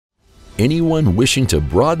Anyone wishing to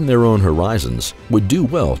broaden their own horizons would do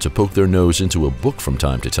well to poke their nose into a book from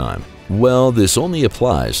time to time. Well, this only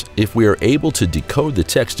applies if we are able to decode the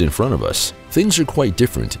text in front of us. Things are quite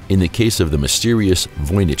different in the case of the mysterious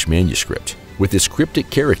Voynich Manuscript. With its cryptic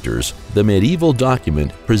characters, the medieval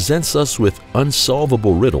document presents us with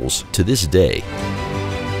unsolvable riddles to this day.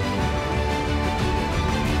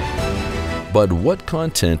 But what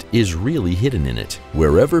content is really hidden in it?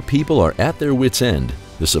 Wherever people are at their wits' end,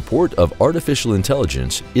 the support of artificial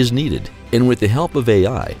intelligence is needed. And with the help of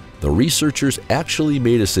AI, the researchers actually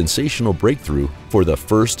made a sensational breakthrough for the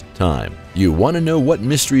first time. You want to know what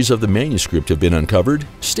mysteries of the manuscript have been uncovered?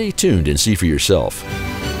 Stay tuned and see for yourself.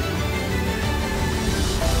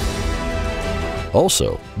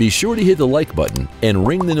 Also, be sure to hit the like button and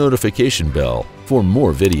ring the notification bell for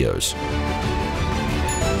more videos.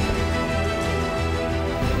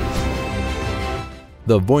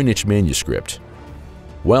 The Voynich Manuscript.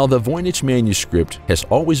 While the Voynich Manuscript has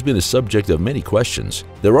always been a subject of many questions,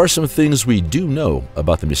 there are some things we do know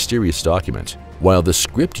about the mysterious document. While the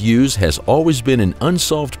script used has always been an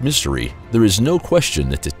unsolved mystery, there is no question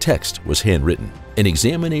that the text was handwritten. An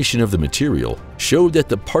examination of the material showed that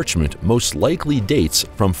the parchment most likely dates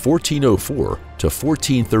from 1404 to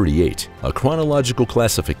 1438, a chronological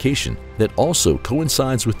classification that also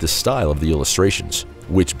coincides with the style of the illustrations.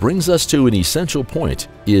 Which brings us to an essential point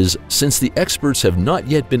is, since the experts have not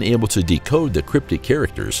yet been able to decode the cryptic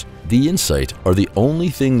characters, the insight are the only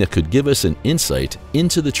thing that could give us an insight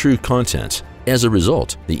into the true content. As a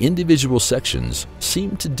result, the individual sections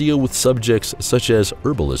seem to deal with subjects such as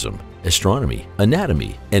herbalism, astronomy,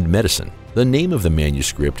 anatomy, and medicine. The name of the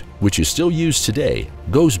manuscript, which is still used today,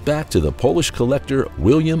 goes back to the Polish collector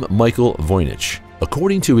William Michael Voynich.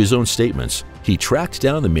 According to his own statements, he tracked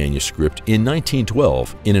down the manuscript in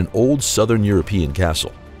 1912 in an old Southern European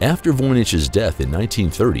castle. After Voynich's death in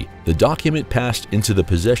 1930, the document passed into the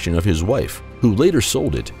possession of his wife, who later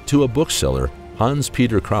sold it to a bookseller, Hans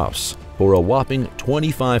Peter Kraus, for a whopping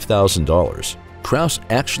 $25,000. Kraus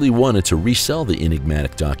actually wanted to resell the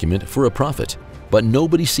enigmatic document for a profit, but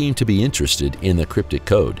nobody seemed to be interested in the cryptic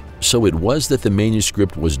code. So it was that the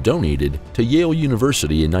manuscript was donated to Yale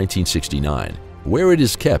University in 1969, where it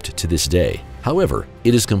is kept to this day. However,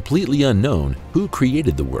 it is completely unknown who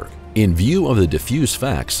created the work. In view of the diffuse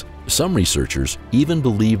facts, some researchers even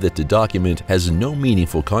believe that the document has no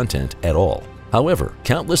meaningful content at all. However,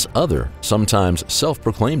 countless other, sometimes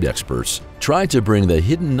self-proclaimed experts tried to bring the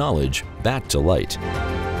hidden knowledge back to light.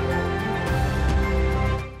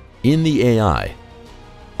 In the AI.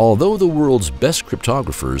 Although the world's best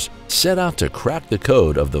cryptographers set out to crack the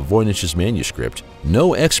code of the Voynich's manuscript,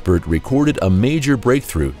 no expert recorded a major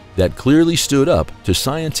breakthrough that clearly stood up to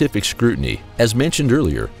scientific scrutiny. As mentioned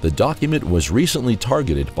earlier, the document was recently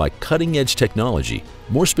targeted by cutting-edge technology,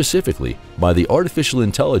 more specifically by the Artificial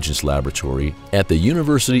Intelligence Laboratory at the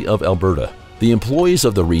University of Alberta. The employees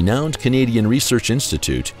of the renowned Canadian Research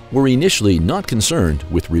Institute were initially not concerned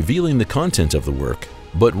with revealing the content of the work,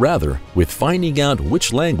 but rather with finding out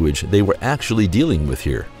which language they were actually dealing with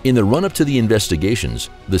here. In the run-up to the investigations,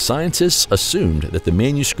 the scientists assumed that the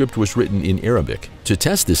manuscript was written in Arabic. To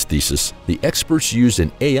test this thesis, the experts used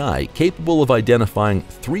an AI capable of identifying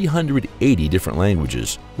 380 different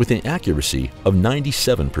languages with an accuracy of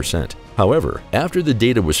 97%. However, after the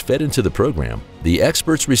data was fed into the program, the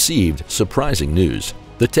experts received surprising news.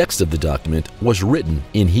 The text of the document was written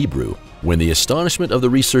in Hebrew. When the astonishment of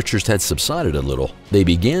the researchers had subsided a little, they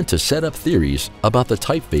began to set up theories about the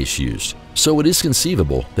typeface used. So it is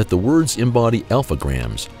conceivable that the words embody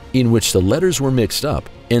alphagrams, in which the letters were mixed up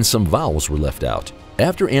and some vowels were left out.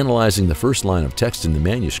 After analyzing the first line of text in the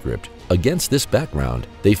manuscript, against this background,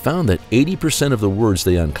 they found that 80% of the words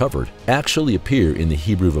they uncovered actually appear in the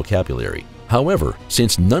Hebrew vocabulary. However,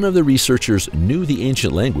 since none of the researchers knew the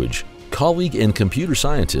ancient language, colleague and computer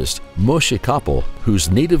scientist Moshe Koppel,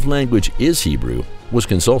 whose native language is Hebrew, was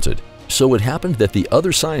consulted. So it happened that the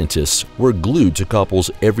other scientists were glued to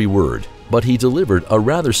Koppel's every word, but he delivered a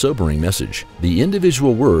rather sobering message. The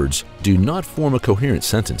individual words do not form a coherent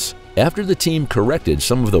sentence. After the team corrected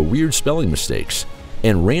some of the weird spelling mistakes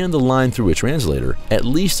and ran the line through a translator, at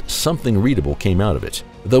least something readable came out of it,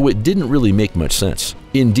 though it didn't really make much sense.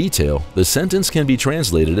 In detail, the sentence can be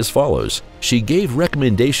translated as follows: "She gave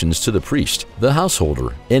recommendations to the priest, the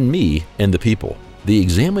householder, and me and the people." The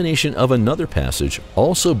examination of another passage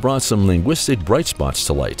also brought some linguistic bright spots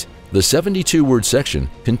to light. The 72-word section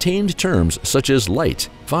contained terms such as light,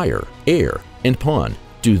 fire, air, and pawn,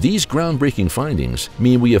 Do these groundbreaking findings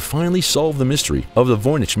mean we have finally solved the mystery of the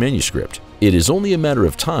Voynich Manuscript? It is only a matter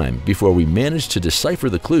of time before we manage to decipher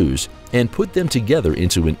the clues and put them together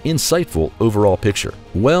into an insightful overall picture.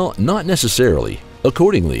 Well, not necessarily.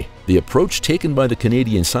 Accordingly, the approach taken by the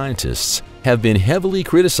Canadian scientists have been heavily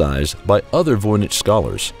criticized by other Voynich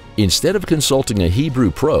scholars. Instead of consulting a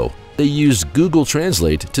Hebrew pro, they used Google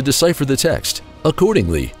Translate to decipher the text.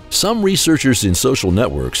 Accordingly, some researchers in social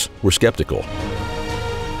networks were skeptical.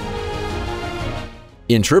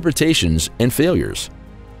 Interpretations and failures.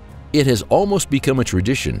 It has almost become a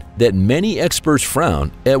tradition that many experts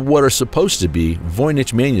frown at what are supposed to be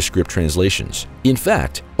Voynich manuscript translations. In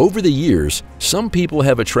fact, over the years, some people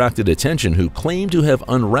have attracted attention who claim to have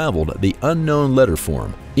unraveled the unknown letter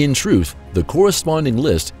form. In truth, the corresponding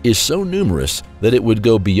list is so numerous that it would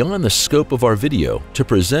go beyond the scope of our video to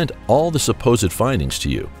present all the supposed findings to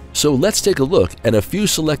you. So let's take a look at a few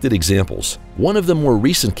selected examples. One of the more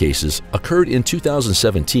recent cases occurred in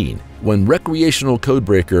 2017 when recreational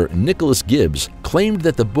codebreaker Nicholas Gibbs claimed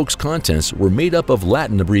that the book's contents were made up of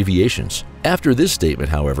Latin abbreviations. After this statement,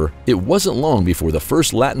 however, it wasn't long before the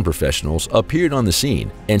first Latin professionals appeared on the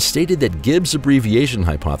scene and stated that Gibbs' abbreviation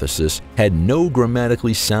hypothesis had no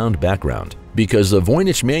grammatically sound background. Because the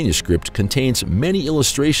Voynich manuscript contains many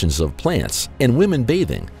illustrations of plants and women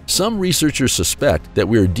bathing, some researchers suspect that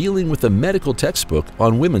we are dealing with a medical textbook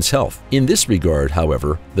on women's health. In this regard,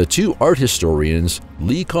 however, the two art historians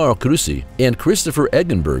Lee Carl Kruse and Christopher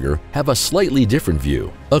Eggenberger have a slightly different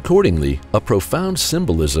view. Accordingly, a profound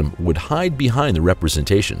symbolism would hide behind the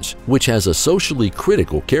representations, which has a socially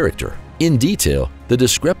critical character. In detail, the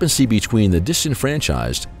discrepancy between the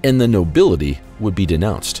disenfranchised and the nobility would be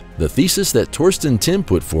denounced. The thesis that Torsten Tim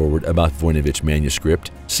put forward about Voynich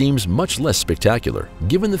manuscript seems much less spectacular,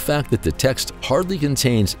 given the fact that the text hardly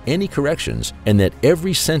contains any corrections and that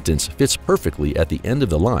every sentence fits perfectly at the end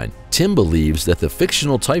of the line. Tim believes that the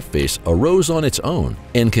fictional typeface arose on its own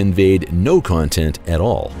and conveyed no content at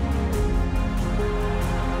all.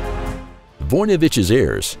 Voynich's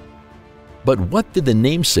heirs. But what did the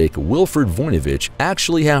namesake Wilfrid Voynich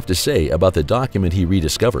actually have to say about the document he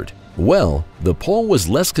rediscovered? Well, the Pole was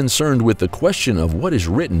less concerned with the question of what is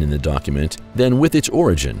written in the document than with its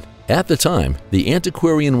origin. At the time, the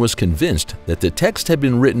antiquarian was convinced that the text had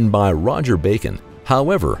been written by Roger Bacon.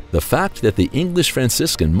 However, the fact that the English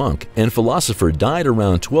Franciscan monk and philosopher died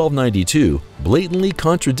around 1292 blatantly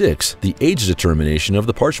contradicts the age determination of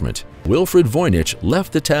the parchment. Wilfrid Voynich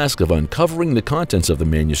left the task of uncovering the contents of the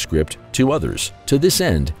manuscript to others. To this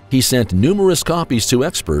end, he sent numerous copies to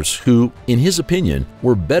experts who, in his opinion,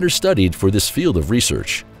 were better studied for this field of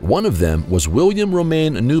research. One of them was William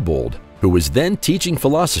Romain Newbold, who was then teaching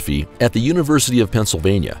philosophy at the University of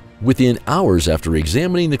Pennsylvania. Within hours after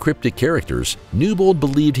examining the cryptic characters, Newbold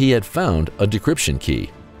believed he had found a decryption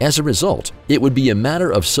key. As a result, it would be a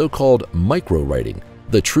matter of so-called micro-writing.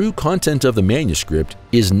 The true content of the manuscript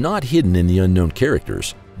is not hidden in the unknown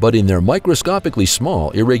characters, but in their microscopically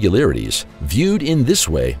small irregularities. Viewed in this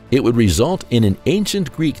way, it would result in an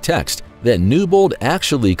ancient Greek text that Newbold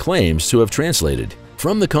actually claims to have translated.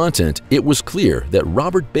 From the content, it was clear that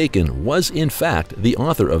Robert Bacon was in fact the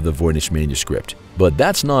author of the Voynich manuscript. But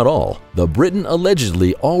that's not all. The Briton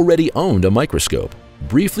allegedly already owned a microscope.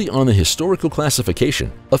 Briefly on the historical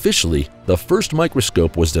classification, officially, the first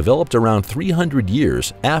microscope was developed around 300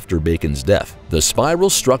 years after Bacon's death. The spiral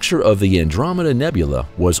structure of the Andromeda Nebula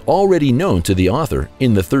was already known to the author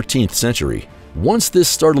in the 13th century. Once this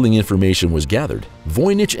startling information was gathered,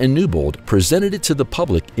 Voynich and Newbold presented it to the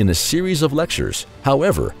public in a series of lectures.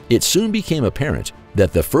 However, it soon became apparent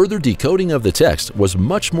that the further decoding of the text was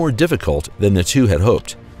much more difficult than the two had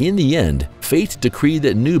hoped. In the end, fate decreed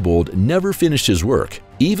that Newbold never finished his work.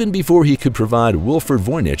 Even before he could provide Wilfrid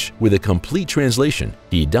Voynich with a complete translation,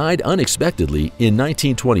 he died unexpectedly in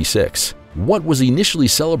 1926. What was initially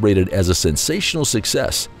celebrated as a sensational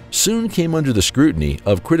success soon came under the scrutiny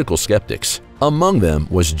of critical skeptics. Among them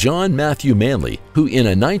was John Matthew Manley, who in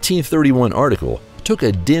a 1931 article took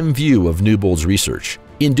a dim view of Newbold's research.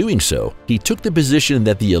 In doing so, he took the position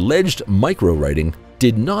that the alleged micro-writing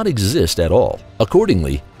did not exist at all.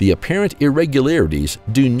 Accordingly, the apparent irregularities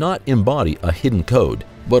do not embody a hidden code,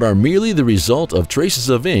 but are merely the result of traces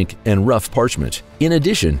of ink and rough parchment. In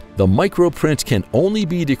addition, the microprint can only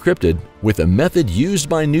be decrypted with a method used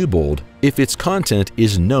by Newbold if its content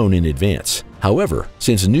is known in advance. However,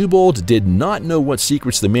 since Newbold did not know what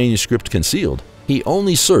secrets the manuscript concealed, he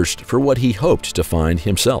only searched for what he hoped to find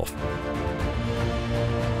himself.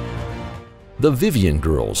 The Vivian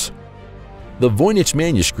Girls. The Voynich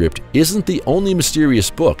Manuscript isn't the only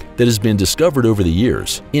mysterious book that has been discovered over the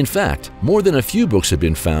years. In fact, more than a few books have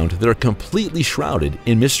been found that are completely shrouded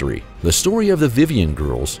in mystery. The story of the Vivian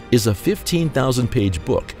Girls is a 15,000-page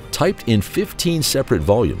book typed in 15 separate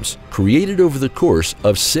volumes, created over the course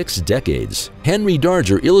of 6 decades. Henry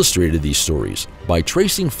Darger illustrated these stories by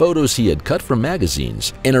tracing photos he had cut from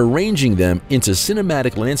magazines and arranging them into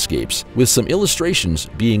cinematic landscapes, with some illustrations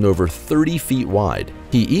being over 30 feet wide.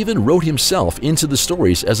 He even wrote himself into the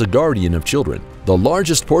stories as a guardian of children. The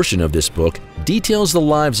largest portion of this book details the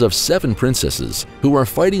lives of 7 princesses who are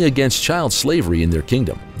fighting against child slavery in their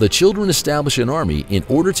kingdom. The children establish an army in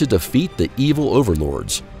order to defeat the evil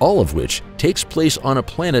overlords, all of which takes place on a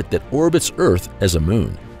planet that orbits Earth as a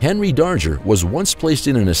moon. Henry Darger was once placed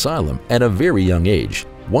in an asylum at a very young age.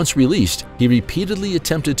 Once released, he repeatedly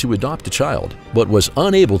attempted to adopt a child, but was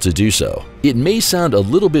unable to do so. It may sound a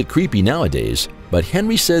little bit creepy nowadays, but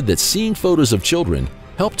Henry said that seeing photos of children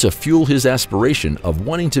helped to fuel his aspiration of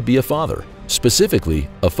wanting to be a father. Specifically,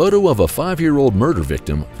 a photo of a 5-year-old murder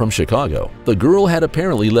victim from Chicago. The girl had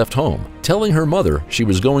apparently left home, telling her mother she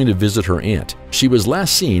was going to visit her aunt. She was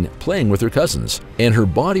last seen playing with her cousins, and her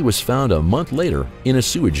body was found a month later in a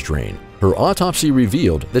sewage drain. Her autopsy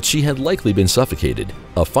revealed that she had likely been suffocated,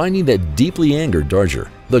 a finding that deeply angered Darger.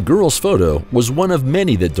 The girl's photo was one of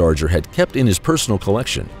many that Darger had kept in his personal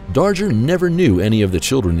collection. Darger never knew any of the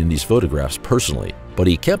children in these photographs personally, but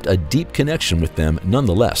he kept a deep connection with them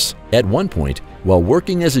nonetheless. At one point, while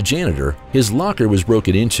working as a janitor, his locker was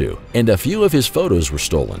broken into, and a few of his photos were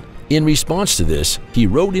stolen. In response to this, he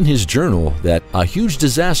wrote in his journal that a huge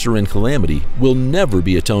disaster and calamity will never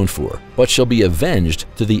be atoned for, but shall be avenged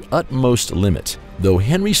to the utmost limit. Though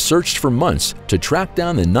Henry searched for months to track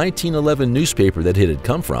down the 1911 newspaper that it had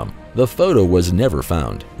come from, the photo was never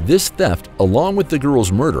found. This theft, along with the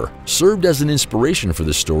girl's murder, served as an inspiration for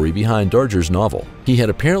the story behind Darger's novel. He had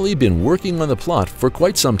apparently been working on the plot for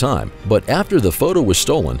quite some time, but after the photo was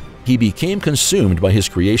stolen, he became consumed by his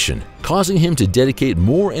creation, causing him to dedicate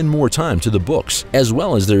more and more time to the books, as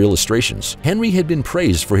well as their illustrations. Henry had been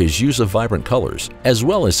praised for his use of vibrant colors, as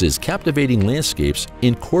well as his captivating landscapes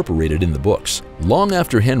incorporated in the books. Long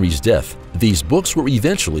after Henry's death, these books were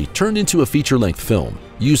eventually turned into a feature-length film,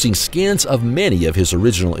 using scans of many of his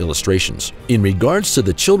original illustrations. In regards to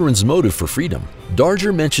the children's motive for freedom,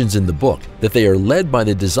 Darger mentions in the book that they are led by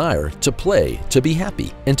the desire to play, to be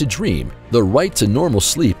happy, and to dream, the right to normal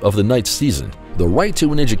sleep of the night season, the right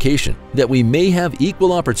to an education, that we may have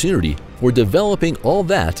equal opportunity for developing all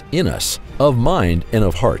that in us, of mind and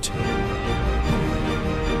of heart.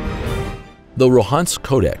 The Rohant's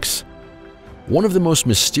Codex. One of the most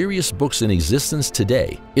mysterious books in existence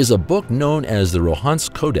today is a book known as the Rohant's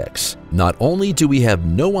Codex. Not only do we have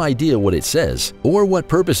no idea what it says or what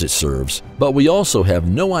purpose it serves, but we also have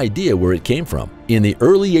no idea where it came from. In the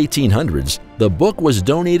early 1800s, the book was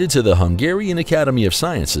donated to the Hungarian Academy of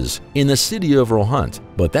Sciences in the city of Rohant,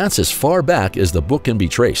 but that's as far back as the book can be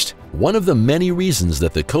traced. One of the many reasons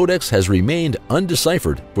that the Codex has remained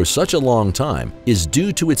undeciphered for such a long time is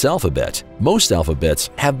due to its alphabet. Most alphabets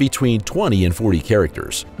have between 20 and 40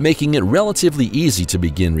 characters, making it relatively easy to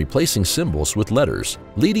begin replacing symbols with letters,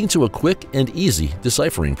 leading to a quick and easy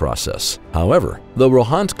deciphering process. However, the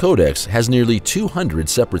Rohant Codex has nearly 200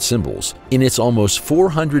 separate symbols in its almost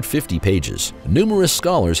 450 pages. Numerous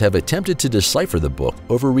scholars have attempted to decipher the book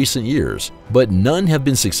over recent years, but none have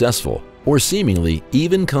been successful, or seemingly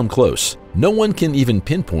even come close. No one can even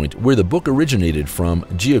pinpoint where the book originated from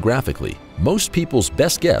geographically. Most people's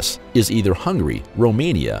best guess is either Hungary,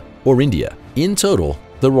 Romania, or India. In total,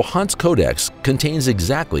 the Rohant Codex contains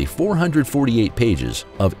exactly 448 pages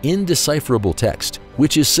of indecipherable text,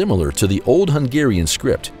 which is similar to the Old Hungarian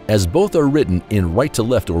script, as both are written in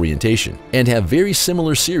right-to-left orientation and have very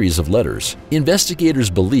similar series of letters. Investigators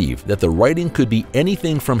believe that the writing could be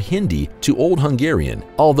anything from Hindi to Old Hungarian,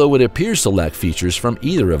 although it appears to lack features from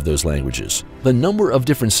either of those languages. The number of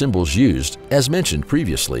different symbols used, as mentioned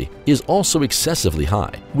previously, is also excessively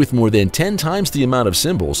high, with more than 10 times the amount of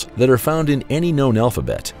symbols that are found in any known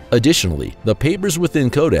alphabet. Additionally, the papers within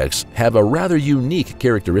Codex have a rather unique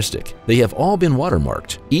characteristic. They have all been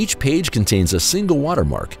watermarked. Each page contains a single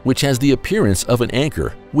watermark, which has the appearance of an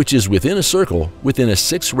anchor, which is within a circle within a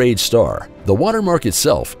 6-rayed star. The watermark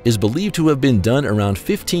itself is believed to have been done around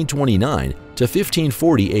 1529 to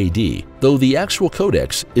 1540 AD, though the actual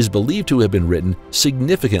codex is believed to have been written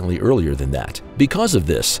significantly earlier than that. Because of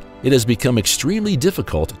this, it has become extremely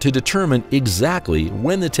difficult to determine exactly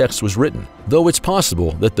when the text was written, though it's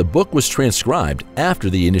possible that the book was transcribed after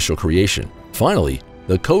the initial creation. Finally,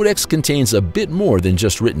 The Codex contains a bit more than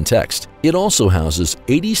just written text. It also houses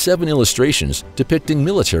 87 illustrations depicting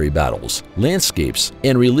military battles, landscapes,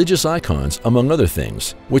 and religious icons, among other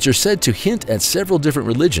things, which are said to hint at several different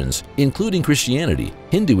religions, including Christianity,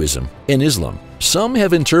 Hinduism, and Islam. Some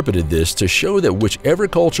have interpreted this to show that whichever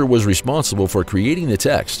culture was responsible for creating the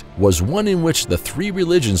text was one in which the three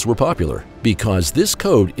religions were popular. Because this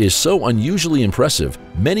code is so unusually impressive,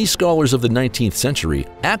 many scholars of the 19th century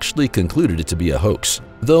actually concluded it to be a hoax.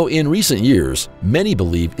 Though in recent years, many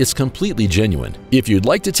believe it's completely genuine. If you'd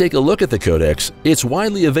like to take a look at the Codex, it's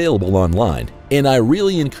widely available online, and I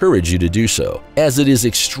really encourage you to do so, as it is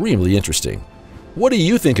extremely interesting. What do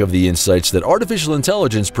you think of the insights that artificial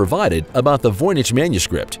intelligence provided about the Voynich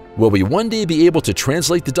Manuscript? Will we one day be able to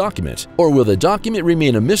translate the document, or will the document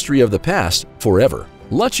remain a mystery of the past forever?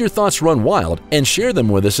 Let your thoughts run wild and share them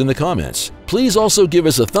with us in the comments. Please also give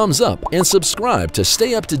us a thumbs up and subscribe to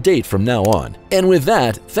stay up to date from now on. And with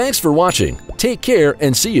that, thanks for watching. Take care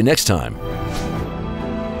and see you next time.